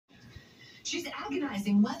She's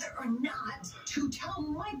agonizing whether or not to tell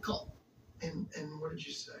Michael. And what did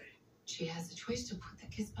you say? She has a choice to put the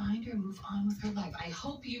kiss behind her and move on with her life. I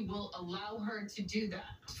hope you will allow her to do that.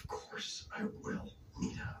 Of course I will,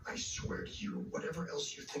 Nina. I swear to you, whatever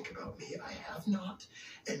else you think about me, I have not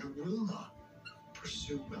and will not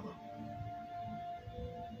pursue Willow.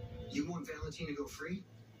 You want Valentine to go free?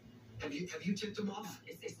 Have you tipped him off?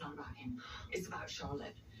 No, it's not about him. It's about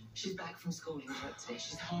Charlotte. She's back from school in Europe today.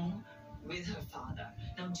 She's home with her father.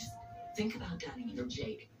 Now just think about Danny and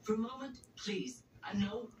Jake for a moment, please. I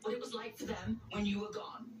know what it was like for them when you were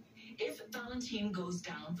gone. If Valentine goes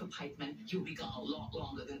down for Pikeman, he'll be gone a lot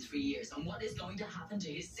longer than 3 years. And what is going to happen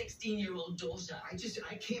to his 16-year-old daughter?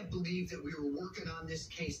 I can't believe that we were working on this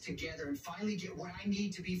case together and finally get what I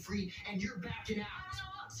need to be free, and you're backing out.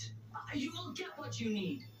 I'm not. You will get what you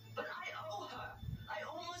need. But I owe her. I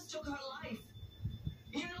almost took her life.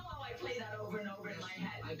 You know how I play that over and over in my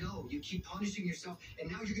head. I know. You keep punishing yourself,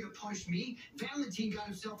 and now you're going to punish me? Valentine got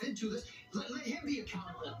himself into this. Let him be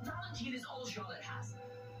accountable. Look, Valentine is all Charlotte has.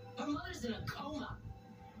 Her mother's in a coma.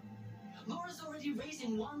 Laura's already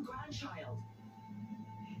raising one grandchild.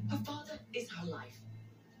 Her father is her life.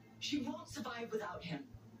 She won't survive without him.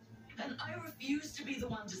 And I refuse to be the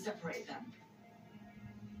one to separate them.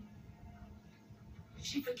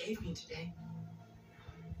 She forgave me today.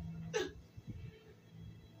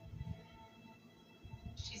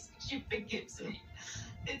 She forgives me.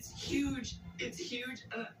 It's huge. It's huge.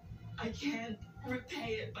 I can't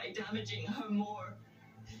repay it by damaging her more.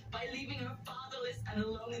 By leaving her fatherless and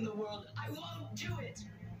alone in the world. I won't do it.